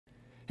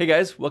Hey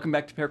guys, welcome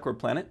back to Paracord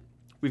Planet.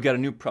 We've got a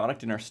new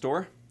product in our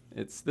store.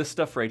 It's this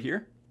stuff right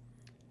here,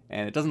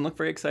 and it doesn't look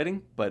very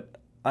exciting, but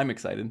I'm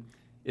excited.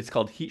 It's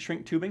called heat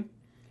shrink tubing,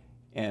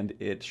 and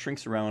it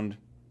shrinks around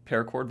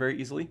paracord very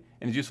easily,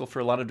 and is useful for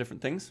a lot of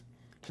different things.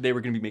 Today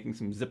we're going to be making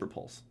some zipper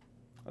pulls.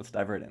 Let's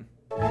dive right in.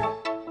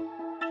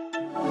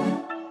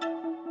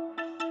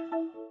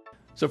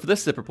 So for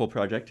this zipper pull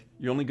project,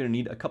 you're only going to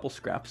need a couple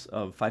scraps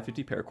of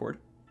 550 paracord,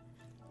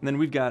 and then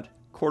we've got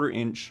 1/4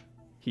 inch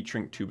heat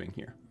shrink tubing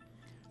here.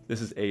 This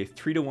is a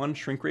 3:1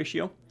 shrink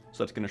ratio,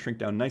 so that's going to shrink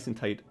down nice and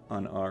tight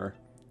on our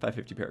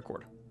 550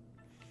 paracord.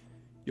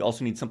 You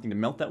also need something to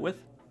melt that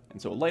with,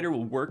 and so a lighter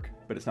will work,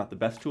 but it's not the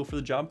best tool for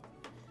the job.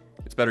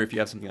 It's better if you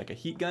have something like a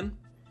heat gun,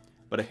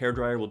 but a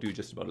hairdryer will do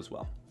just about as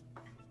well.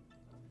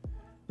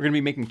 We're going to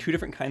be making two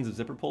different kinds of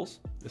zipper pulls.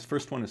 This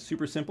first one is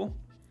super simple.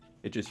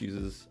 It just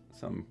uses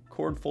some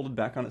cord folded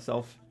back on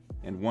itself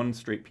and one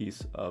straight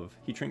piece of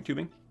heat shrink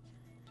tubing.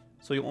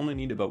 So you'll only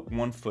need about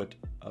 1 foot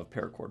of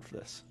paracord for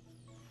this.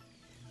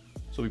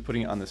 So we'll be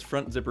putting it on this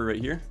front zipper right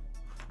here.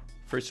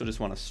 First, you'll just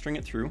want to string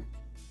it through.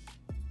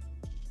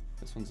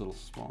 This one's a little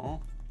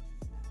small.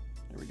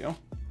 There we go.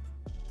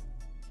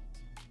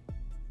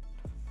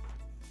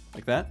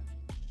 Like that.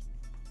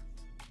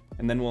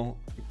 And then we'll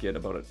get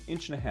about 1.5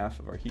 inches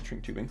of our heat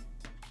shrink tubing.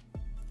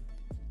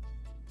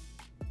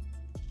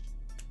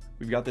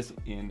 We've got this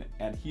in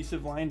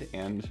adhesive lined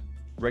and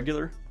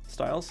regular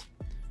styles.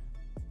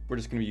 We're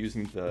just going to be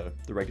using the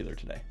regular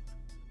today.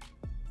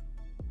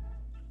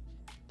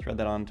 Thread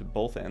that on to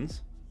both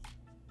ends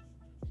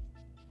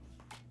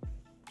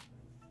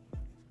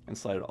and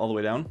slide it all the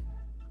way down.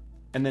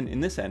 And then in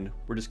this end,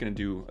 we're just going to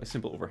do a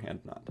simple overhand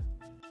knot.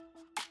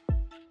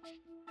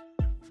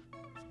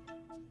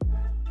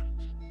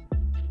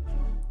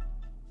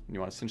 And you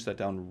want to cinch that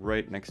down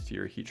right next to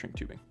your heat shrink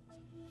tubing.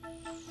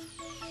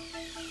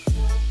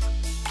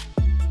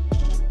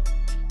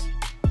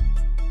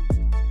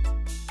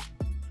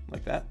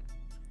 Like that.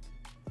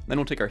 Then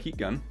we'll take our heat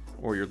gun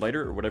or your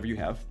lighter or whatever you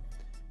have,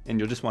 and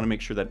you'll just want to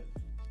make sure that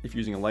if you're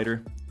using a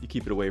lighter, you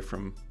keep it away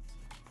from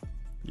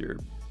your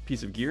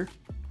piece of gear.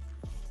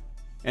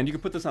 And you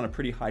can put this on a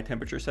pretty high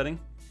temperature setting.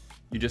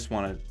 You just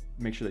want to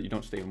make sure that you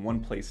don't stay in one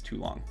place too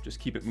long. Just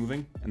keep it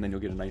moving, and then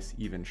you'll get a nice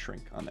even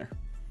shrink on there.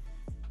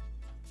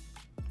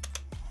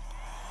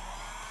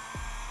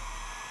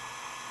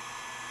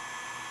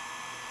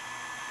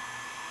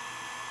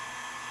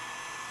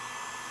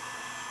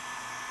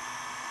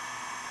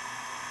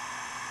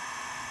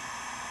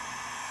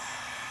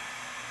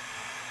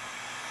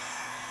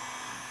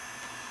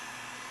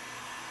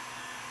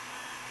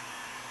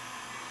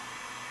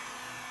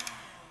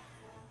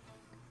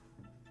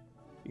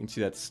 You can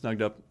see that's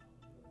snugged up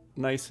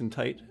nice and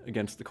tight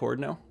against the cord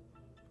now.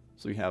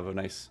 So we have a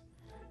nice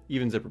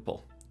even zipper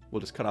pull.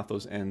 We'll just cut off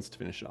those ends to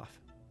finish it off.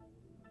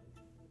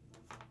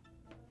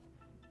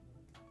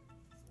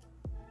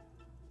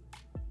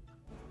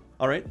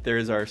 All right, there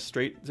is our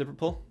straight zipper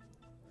pull.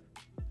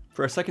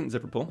 For our second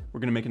zipper pull,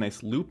 we're gonna make a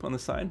nice loop on the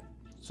side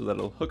so that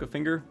it'll hook a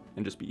finger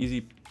and just be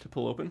easy to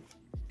pull open.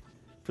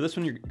 For this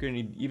one, you're gonna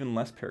need even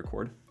less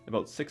paracord,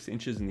 about 6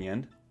 inches in the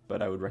end,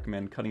 but I would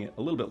recommend cutting it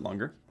a little bit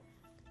longer.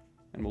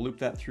 And we'll loop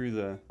that through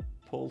the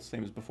pull,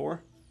 same as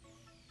before.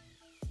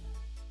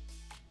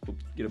 We'll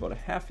get about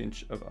 1/2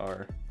 inch of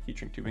our heat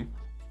shrink tubing.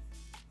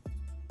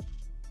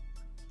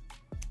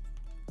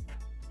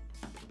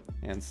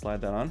 And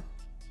slide that on.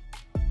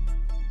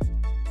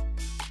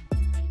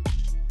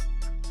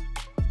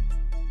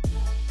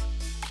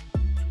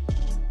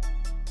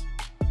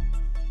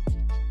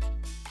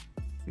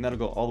 And that'll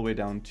go all the way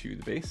down to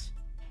the base.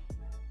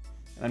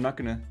 And I'm not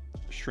gonna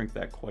shrink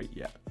that quite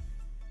yet.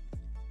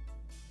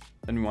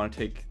 Then we want to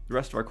take the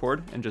rest of our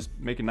cord and just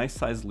make a nice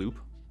sized loop.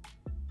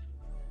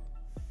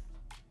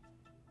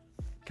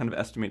 Kind of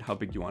estimate how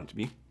big you want it to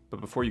be.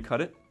 But before you cut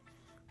it,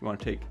 you want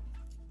to take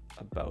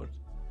about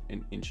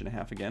 1.5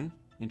 inches again,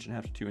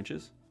 1.5 to 2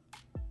 inches.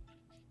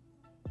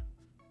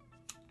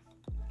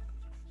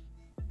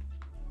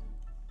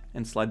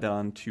 And slide that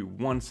on to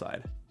one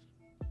side.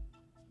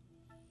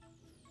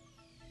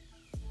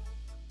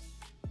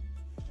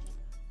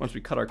 Once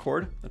we cut our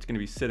cord, that's going to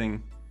be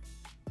sitting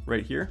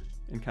right here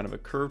in kind of a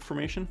curved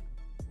formation.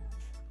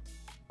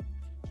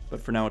 But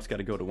for now, it's got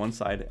to go to one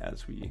side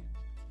as we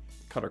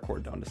cut our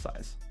cord down to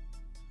size.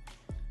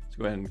 So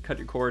go ahead and cut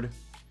your cord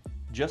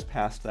just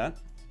past that.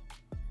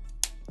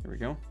 There we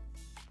go.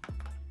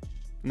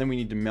 And then we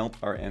need to melt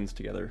our ends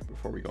together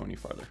before we go any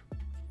farther.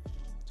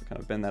 So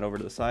kind of bend that over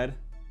to the side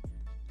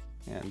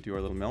and do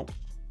our little melt.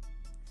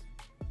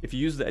 If you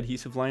use the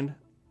adhesive lined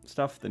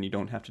stuff, then you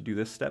don't have to do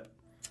this step.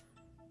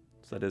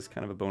 So that is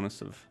kind of a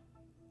bonus of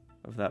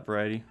that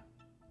variety.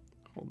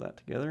 Hold that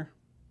together.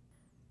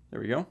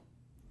 There we go.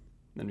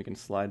 Then we can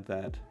slide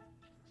that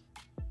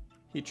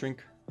heat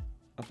shrink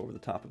up over the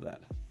top of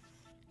that.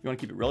 You want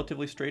to keep it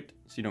relatively straight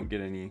so you don't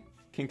get any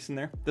kinks in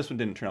there. This one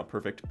didn't turn out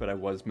perfect, but I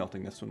was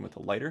melting this one with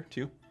a lighter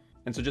too.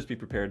 And so just be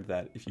prepared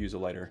that if you use a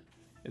lighter,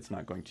 it's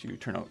not going to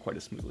turn out quite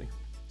as smoothly.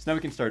 So now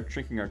we can start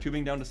shrinking our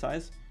tubing down to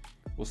size.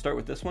 We'll start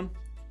with this one.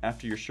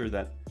 After you're sure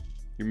that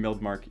your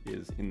milled mark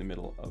is in the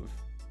middle of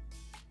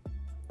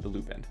the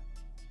loop end.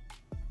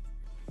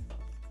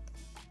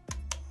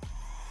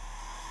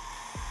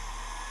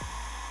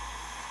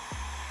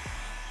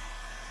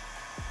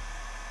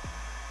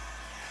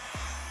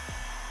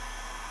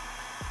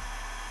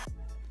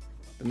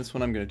 And this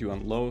one I'm going to do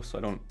on low so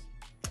I don't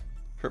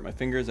hurt my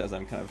fingers as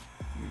I'm kind of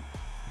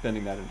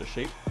bending that into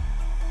shape.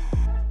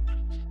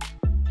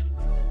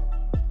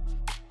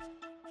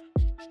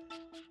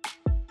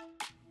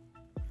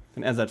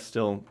 And as that's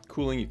still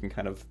cooling, you can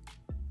kind of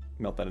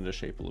melt that into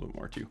shape a little bit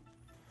more too.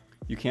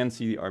 You can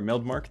see our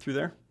meld mark through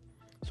there.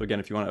 So again,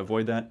 if you want to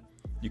avoid that,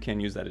 you can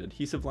use that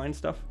adhesive line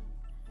stuff,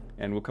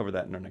 and we'll cover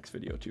that in our next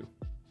video too.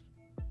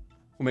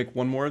 We'll make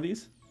one more of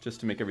these just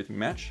to make everything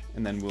match,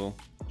 and then we'll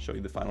show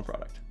you the final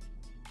product.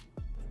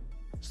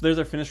 So there's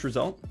our finished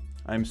result.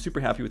 I'm super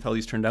happy with how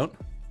these turned out.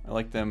 I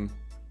like them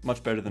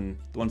much better than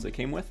the ones they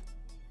came with.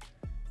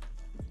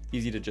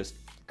 Easy to just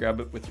grab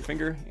it with your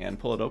finger and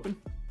pull it open.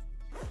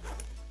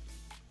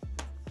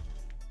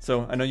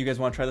 So I know you guys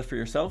want to try this for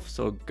yourself,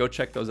 so go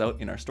check those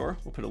out in our store.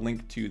 We'll put a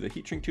link to the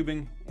heat shrink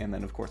tubing and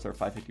then of course our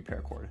 550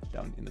 paracord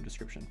down in the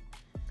description.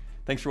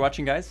 Thanks for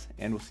watching, guys,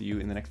 and we'll see you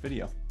in the next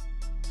video.